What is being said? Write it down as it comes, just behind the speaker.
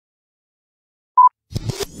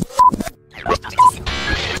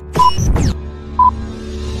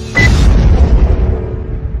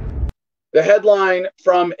The headline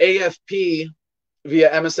from AFP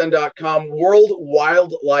via MSN.com: World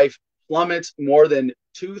wildlife plummets more than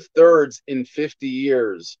 2/3 in 50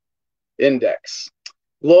 years. Index.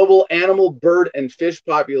 Global animal, bird, and fish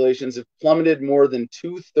populations have plummeted more than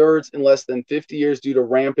 2/3 in less than 50 years due to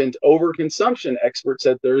rampant overconsumption, experts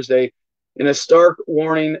said Thursday, in a stark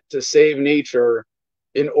warning to save nature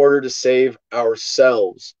in order to save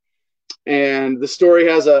ourselves. And the story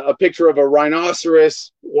has a picture of a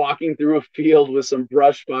rhinoceros walking through a field with some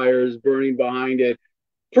brush fires burning behind it.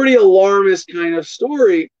 Pretty alarmist kind of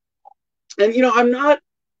story. And, I'm not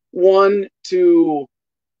one to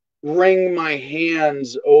wring my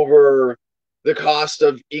hands over the cost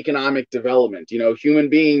of economic development. Human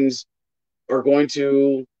beings are going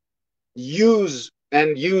to use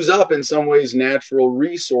up in some ways natural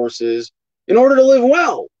resources in order to live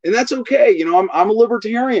well, and that's okay. I'm a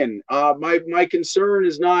libertarian. My concern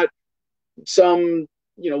is not some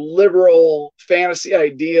liberal fantasy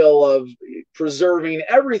ideal of preserving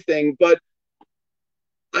everything, but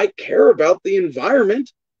I care about the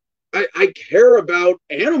environment. I care about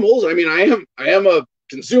animals. I mean, I am a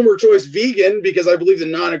consumer choice vegan because I believe the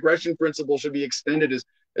non-aggression principle should be extended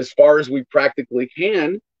as far as we practically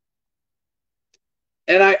can.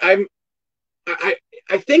 And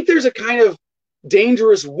I think there's a kind of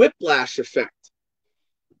dangerous whiplash effect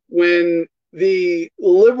when the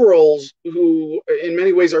liberals, who in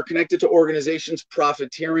many ways are connected to organizations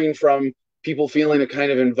profiteering from people feeling a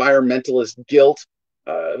kind of environmentalist guilt,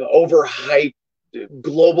 the overhyped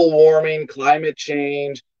global warming, climate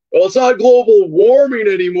change. Well, it's not global warming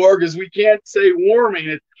anymore because we can't say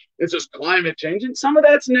warming. It's just climate change. And some of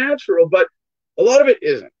that's natural, but a lot of it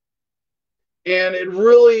isn't. And it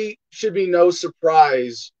really should be no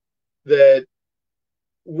surprise that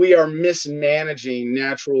we are mismanaging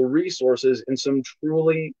natural resources in some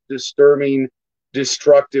truly disturbing,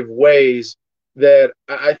 destructive ways that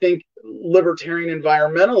I think libertarian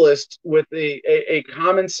environmentalists with a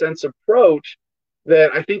common sense approach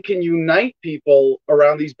that I think can unite people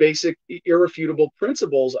around these basic irrefutable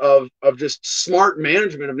principles of just smart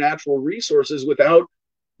management of natural resources without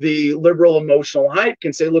the liberal emotional hype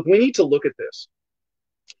can say, look, we need to look at this.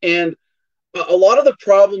 And a lot of the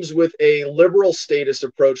problems with a liberal statist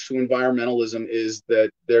approach to environmentalism is that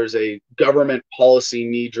there's a government policy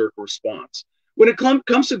knee-jerk response. When it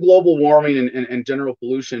comes to global warming and general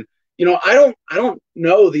pollution, I don't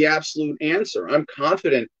know the absolute answer. I'm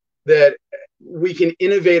confident that we can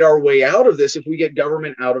innovate our way out of this if we get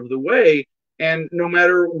government out of the way. And no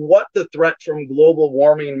matter what the threat from global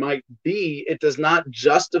warming might be, it does not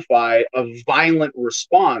justify a violent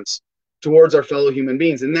response towards our fellow human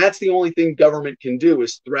beings. And that's the only thing government can do,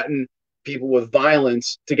 is threaten people with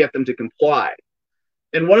violence to get them to comply.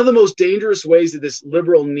 And one of the most dangerous ways that this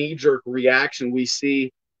liberal knee-jerk reaction we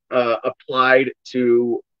see applied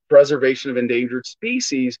to preservation of endangered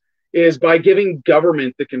species is by giving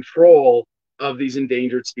government the control of these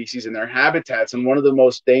endangered species and their habitats. And one of the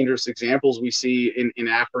most dangerous examples we see in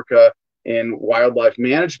Africa in wildlife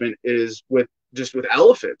management is with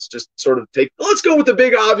elephants. Just sort of let's go with the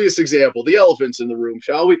big obvious example, the elephants in the room,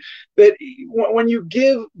 shall we? That when you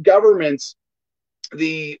give governments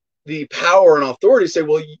the power and authority to say,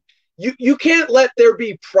 well, you can't let there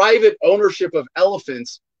be private ownership of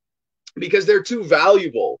elephants because they're too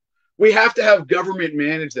valuable. We have to have government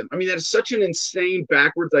manage them. I mean, that is such an insane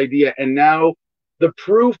backwards idea. And now the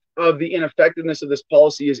proof of the ineffectiveness of this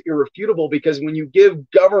policy is irrefutable, because when you give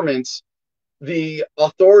governments the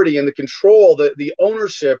authority and the control, the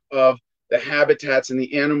ownership of the habitats and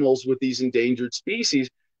the animals with these endangered species,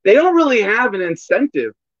 they don't really have an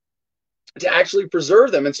incentive to actually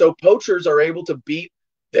preserve them. And so poachers are able to beat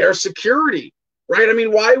their security, right? I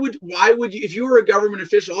mean, why would you, if you were a government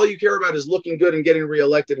official, all you care about is looking good and getting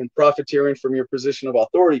reelected and profiteering from your position of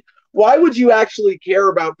authority? Why would you actually care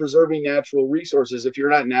about preserving natural resources if you're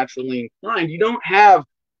not naturally inclined? You don't have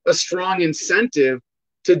a strong incentive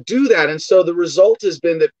to do that. And so the result has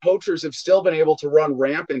been that poachers have still been able to run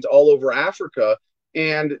rampant all over Africa,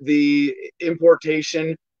 and the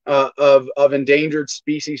importation of endangered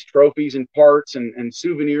species trophies and parts and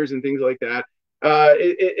souvenirs and things like that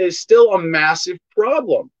is still a massive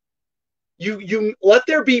problem. You let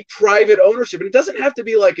there be private ownership, and it doesn't have to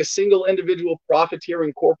be like a single individual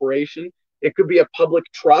profiteering corporation. It could be a public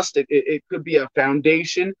trust. It could be a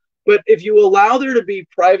foundation. But if you allow there to be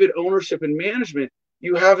private ownership and management,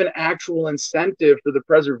 you have an actual incentive for the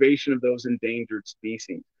preservation of those endangered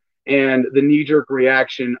species. And the knee-jerk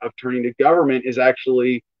reaction of turning to government is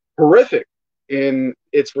actually horrific in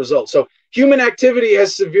its results. So human activity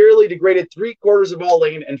has severely degraded 3/4 of all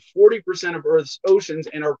land and 40% of Earth's oceans,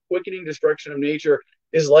 and our quickening destruction of nature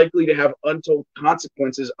is likely to have untold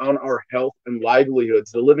consequences on our health and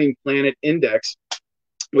livelihoods. The Living Planet Index,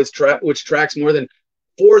 which tracks more than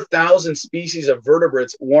 4,000 species of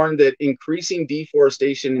vertebrates, warned that increasing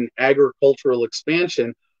deforestation and agricultural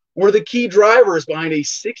expansion were the key drivers behind a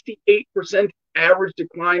 68% average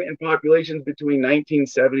decline in populations between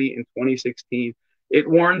 1970 and 2016. It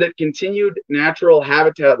warned that continued natural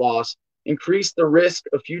habitat loss increased the risk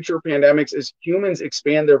of future pandemics as humans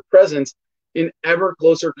expand their presence in ever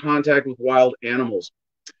closer contact with wild animals.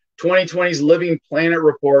 2020's Living Planet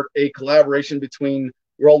report, a collaboration between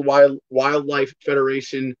World Wildlife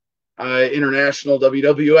Federation International,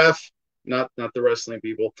 WWF, not the wrestling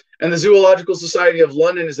people, and the Zoological Society of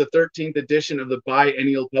London, is the 13th edition of the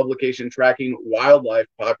biennial publication tracking wildlife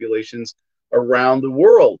populations around the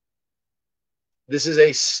world. This is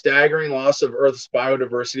a staggering loss of Earth's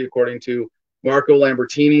biodiversity, according to Marco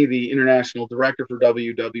Lambertini, the international director for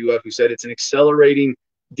WWF, who said it's an accelerating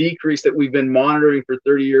decrease that we've been monitoring for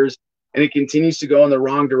 30 years, and it continues to go in the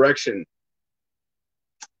wrong direction.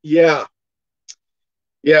 Yeah.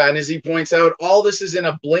 And as he points out, all this is in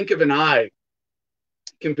a blink of an eye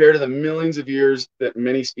compared to the millions of years that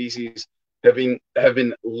many species have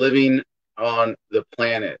been living on the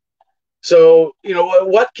planet. So,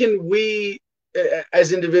 what can we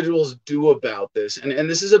as individuals do about this? And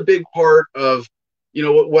this is a big part of,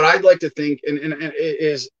 what I'd like to think and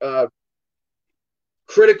is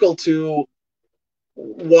critical to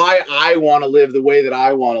why I want to live the way that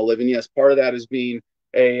I want to live. And yes, part of that is being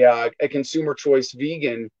a consumer choice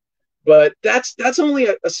vegan, but that's only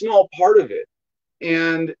a small part of it.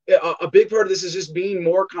 And a big part of this is just being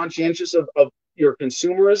more conscientious of your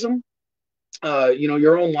consumerism,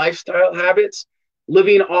 your own lifestyle habits,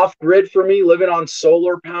 living off grid for me, living on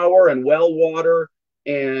solar power and well water,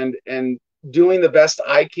 and doing the best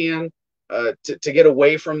I can to get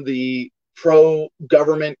away from the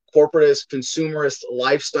pro-government, corporatist, consumerist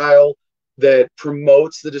lifestyle that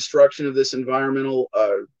promotes the destruction of this environmental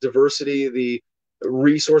diversity, the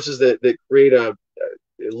resources that create a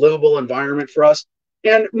livable environment for us.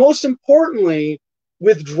 And most importantly,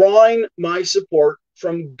 withdrawing my support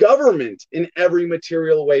from government in every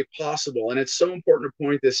material way possible. And it's so important to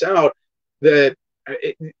point this out that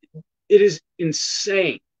it is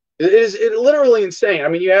insane. It is literally insane. I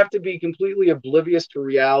mean, you have to be completely oblivious to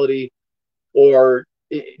reality or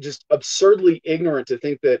just absurdly ignorant to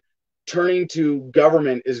think that turning to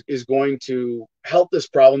government is going to help this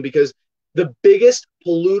problem, because the biggest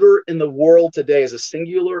polluter in the world today as a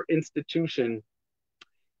singular institution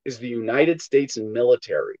is the United States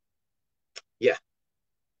military. Yeah.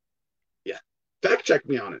 Fact check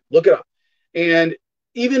me on it. Look it up. And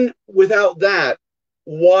even without that,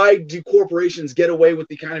 why do corporations get away with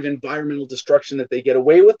the kind of environmental destruction that they get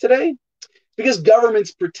away with today? Because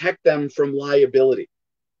governments protect them from liability.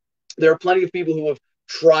 There are plenty of people who have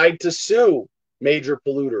tried to sue major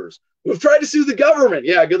polluters, who have tried to sue the government.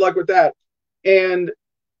 Yeah, good luck with that. And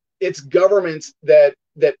it's governments that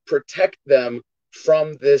protect them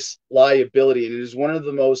from this liability. And it is one of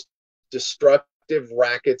the most destructive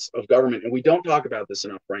rackets of government. And we don't talk about this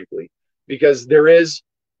enough, frankly, because there is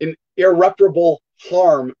an irreparable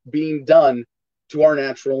harm being done to our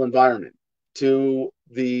natural environment, to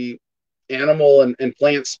the animal and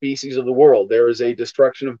plant species of the world. There is a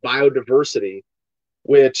destruction of biodiversity,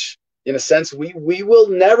 which in a sense we will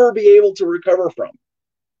never be able to recover from.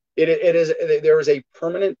 There is a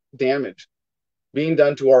permanent damage being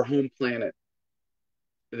done to our home planet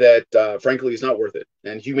that frankly is not worth it.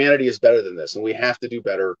 And humanity is better than this, and we have to do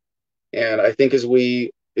better. And I think as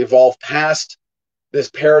we evolve past this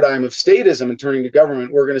paradigm of statism and turning to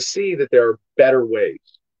government, we're going to see that there are better ways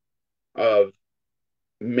of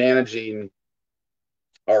managing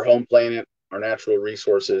our home planet, our natural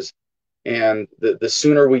resources, and the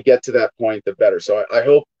sooner we get to that point, the better. So I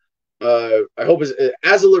hope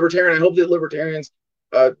as a libertarian, I hope that libertarians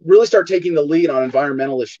really start taking the lead on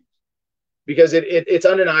environmental issues, because it's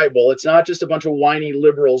undeniable. It's not just a bunch of whiny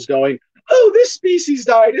liberals going, "Oh, this species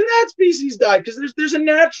died and that species died," because there's a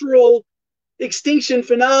natural extinction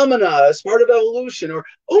phenomena as part of evolution. Or,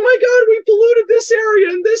 "Oh my God, we polluted this area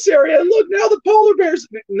and this area, and look, now the polar bears."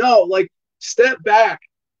 No, step back,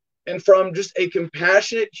 and from just a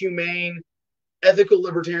compassionate, humane, ethical,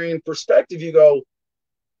 libertarian perspective, you go,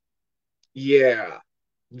 yeah,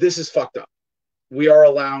 this is fucked up. We are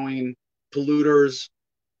allowing polluters,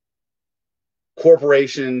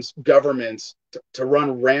 corporations, governments to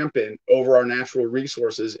run rampant over our natural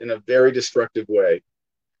resources in a very destructive way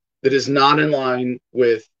that is not in line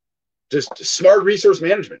with just smart resource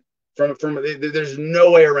management. There's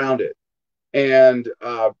no way around it. And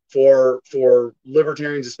for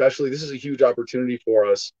libertarians especially, this is a huge opportunity for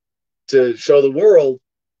us to show the world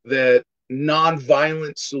that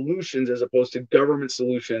nonviolent solutions, as opposed to government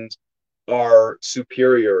solutions, are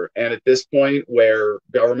superior. And at this point, where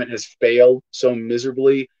government has failed so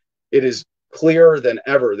miserably, it is clearer than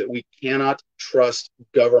ever that we cannot trust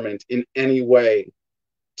government in any way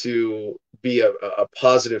to be a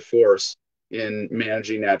positive force in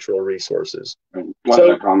managing natural resources.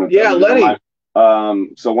 One comment. Yeah, Lenny.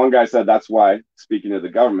 So one guy said that's why, speaking of the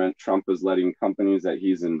government, Trump is letting companies that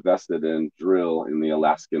he's invested in drill in the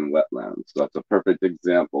Alaskan wetlands. So that's a perfect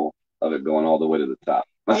example of it going all the way to the top.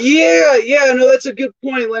 Yeah, no, that's a good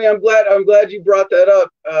point, Lenny. I'm glad you brought that up,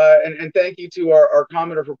 and thank you to our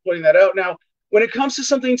commenter for putting that out. Now, when it comes to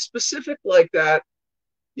something specific like that,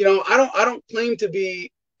 I don't claim to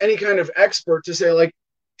be any kind of expert to say, like,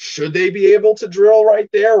 should they be able to drill right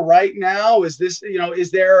there, right now? Is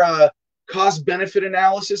there a cost benefit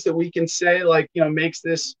analysis that we can say, like, makes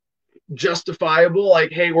this justifiable?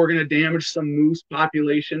 Like, hey, we're going to damage some moose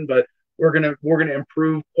population, but we're gonna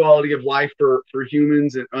improve quality of life for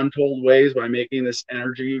humans in untold ways by making this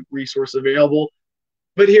energy resource available.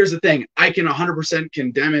 But here's the thing: I can 100%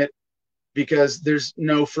 condemn it, because there's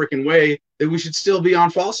no freaking way that we should still be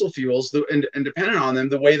on fossil fuels and dependent on them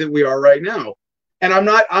the way that we are right now. And I'm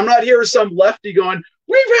not here as some lefty going,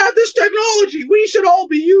 we've had this technology, we should all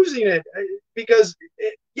be using it, because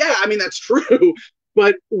yeah, I mean, that's true.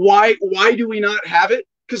 But why do we not have it?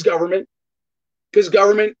 Because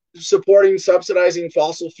government supporting, subsidizing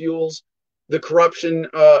fossil fuels, the corruption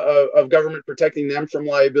of government protecting them from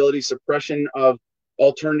liability, suppression of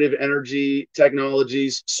alternative energy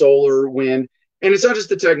technologies, solar, wind. And it's not just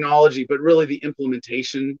the technology, but really the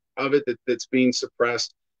implementation of it that's being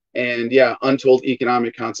suppressed. And yeah, untold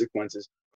economic consequences.